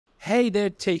Hey there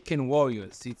Tekken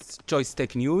warriors, it's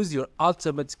Joystick News, your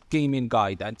ultimate gaming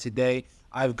guide, and today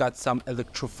I've got some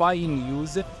electrifying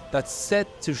news that's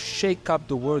set to shake up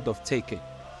the world of Tekken.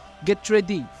 Get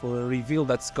ready for a reveal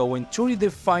that's going to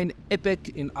redefine epic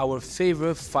in our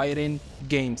favorite fighting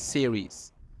game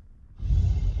series.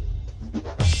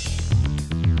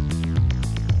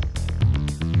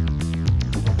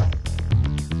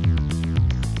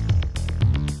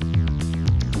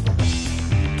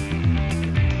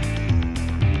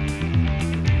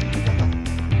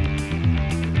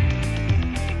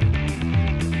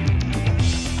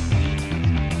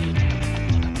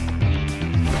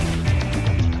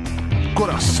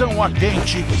 Coração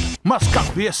ardente, mas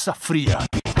cabeça fria.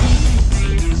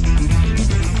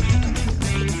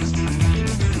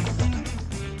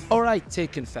 Alright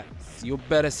Tekken fans, you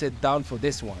better sit down for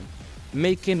this one.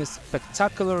 Making a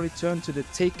spectacular return to the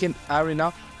Tekken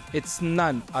arena, it's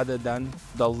none other than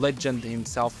the legend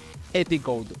himself, Eddy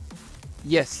Gordo.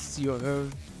 Yes, you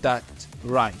heard that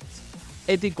right.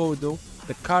 Eddy Gordo,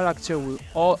 the character we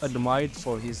all admired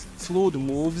for his fluid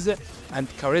moves and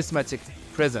charismatic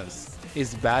presence,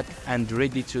 is back and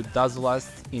ready to dazzle us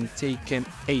in Tekken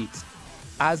 8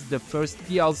 as the first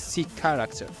DLC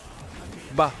character.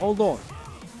 But hold on,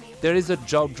 there is a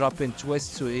jaw-dropping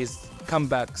twist to his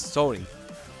comeback story.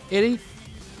 Eddy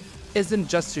isn't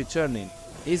just returning,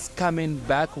 he's coming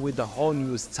back with a whole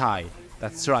new style.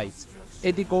 That's right,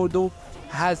 Eddy Gordo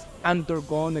has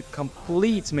undergone a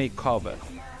complete makeover.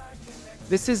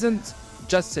 This isn't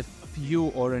just a few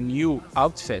or a new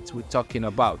outfit we're talking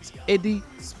about. Eddy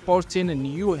sporting a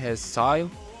new hairstyle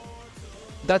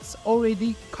that's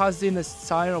already causing a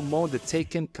stir among the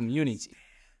Tekken community.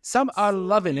 Some are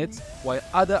loving it while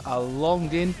others are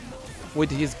longing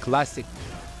with his classic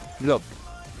look.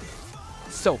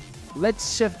 So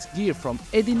let's shift gear from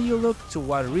Eddy new look to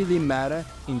what really matters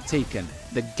in Tekken,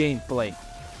 the gameplay.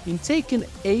 In Tekken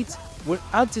 8, we're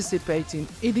anticipating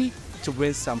Eddy to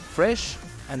bring some fresh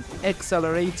and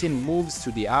accelerating moves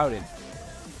to the arena.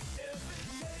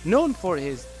 Known for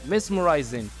his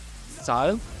mesmerizing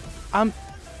style, I'm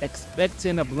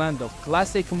expecting a blend of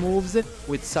classic moves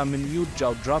with some new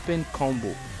jaw-dropping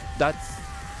combo that's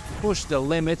pushed the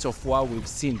limit of what we've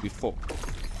seen before.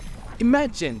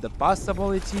 Imagine the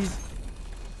possibilities: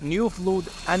 new fluid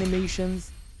animations,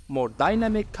 more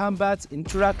dynamic combat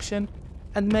interaction,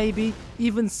 and maybe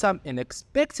even some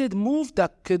unexpected move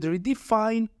that could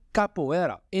redefine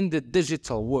capoeira in the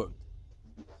digital world.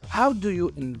 How do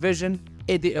you envision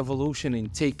Eddy evolution in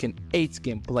Tekken 8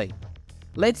 gameplay?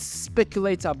 Let's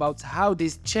speculate about how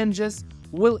these changes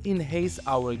will enhance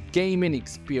our gaming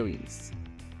experience.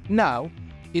 Now,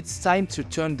 it's time to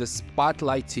turn the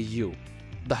spotlight to you,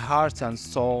 the heart and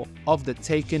soul of the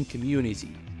Tekken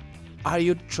community. Are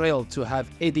you thrilled to have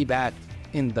Eddy back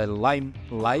in the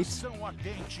limelight?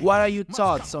 What are your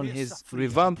thoughts on his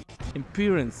revamped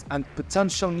appearance and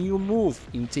potential new move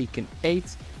in Tekken 8?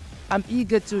 I'm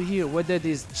eager to hear whether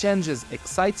these changes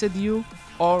excited you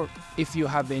or if you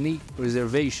have any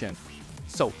reservation.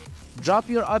 So drop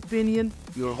your opinion,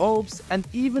 your hopes, and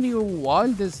even your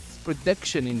wildest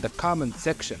prediction in the comment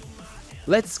section.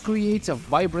 Let's create a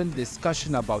vibrant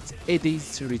discussion about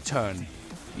Eddy's return.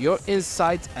 Your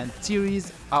insights and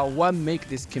theories are what make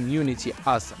this community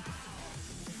awesome.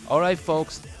 Alright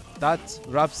folks, that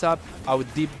wraps up our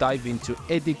deep dive into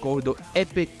Eddy Gordo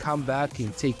epic comeback in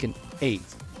Tekken 8.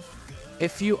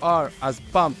 If you are as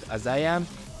pumped as I am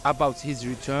about his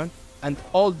return and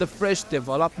all the fresh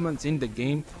developments in the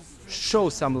game, show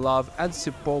some love and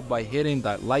support by hitting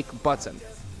that like button.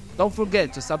 Don't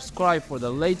forget to subscribe for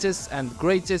the latest and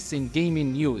greatest in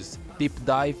gaming news, deep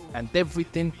dive, and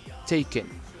everything Tekken.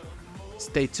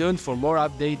 Stay tuned for more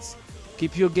updates,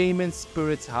 keep your gaming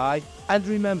spirits high, and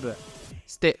remember,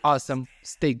 stay awesome,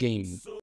 stay gaming.